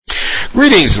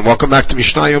Greetings and welcome back to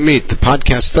Mishnah Yomit, the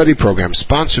podcast study program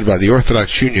sponsored by the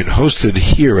Orthodox Union, hosted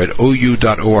here at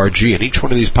OU.org. In each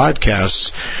one of these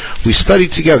podcasts, we study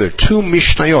together two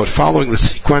Mishnayot following the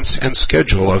sequence and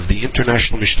schedule of the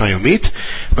International Mishnah Yomit.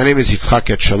 My name is Yitzchak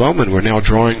Et Shalom, and we're now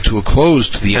drawing to a close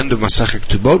to the end of Masechet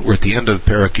Ketubot. We're at the end of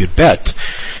Perek Yud Bet.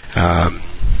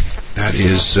 That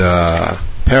is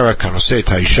Perek Hanoseh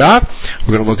Taisha.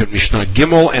 We're going to look at Mishnah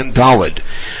Gimel and Daled.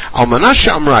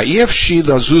 Almanasha Amra, Yefshi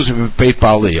Lazuz Beit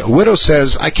Baali. A widow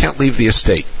says, I can't leave the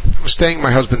estate. I'm staying in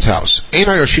my husband's house.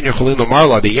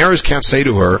 The heirs can't say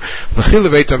to her,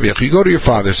 you go to your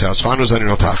father's house,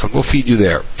 and we'll feed you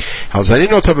there.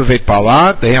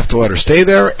 They have to let her stay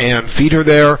there and feed her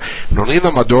there, and they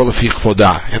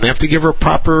have to give her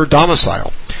proper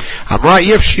domicile. But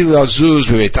if she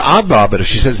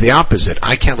says the opposite,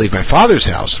 I can't leave my father's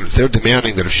house, and if they're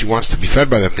demanding that if she wants to be fed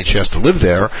by them, then she has to live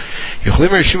there,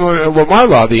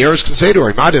 the heirs can say to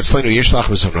her,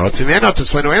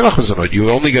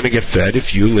 you're only going to get fed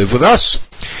if you live with us.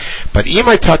 But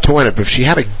if she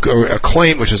had a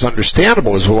claim which is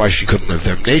understandable as to why she couldn't live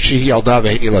there,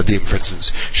 for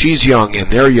instance, she's young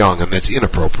and they're young and that's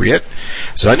inappropriate,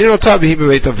 then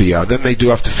they do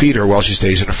have to feed her while she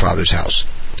stays in her father's house.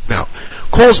 Now,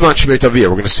 we're going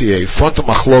to see a frontal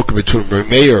machlok between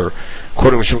Meir,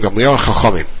 quoting Mishum Gamliel, and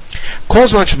Chachamim.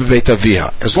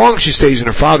 As long as she stays in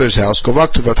her father's house,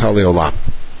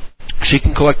 she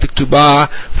can collect the ketubah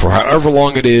for however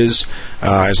long it is,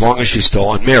 as long as she's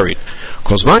still unmarried.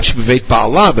 But as long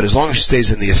as she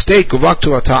stays in the estate,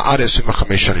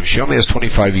 she only has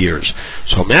 25 years.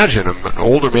 So imagine an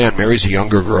older man marries a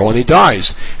younger girl and he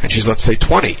dies, and she's, let's say,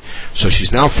 20. So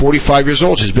she's now 45 years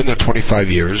old. She's been there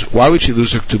 25 years. Why would she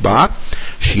lose her ketubah?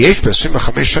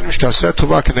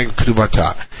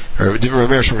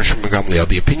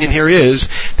 The opinion here is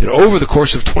that over the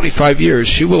course of 25 years,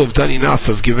 she will have done enough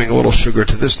of giving a little sugar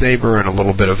to this neighbor and a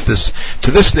little bit of this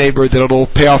to this neighbor that it'll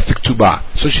pay off the ketubah.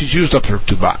 So she's used up her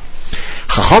ketubah.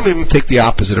 Chachamim take the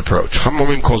opposite approach.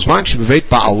 Chachamim calls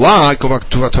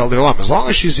as long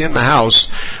as she's in the house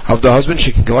of the husband,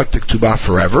 she can collect the ketubah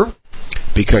forever,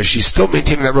 because she's still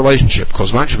maintaining that relationship.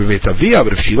 But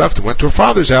if she left and went to her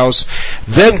father's house,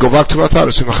 then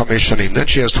then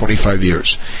she has 25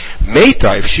 years.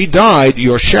 Meita, if she died,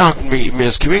 then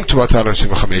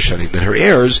her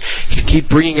heirs can keep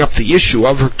bringing up the issue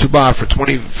of her ketubah for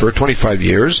 25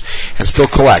 years and still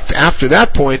collect. After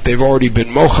that point, they've already been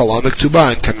mochal on the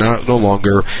ketubah and can no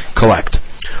longer collect.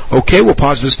 Okay, we'll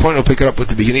pause this point. We'll pick it up with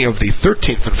the beginning of the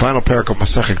 13th and final parak of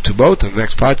Masechet Ketubot in the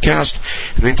next podcast.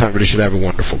 In the meantime, everybody should have a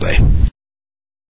wonderful day.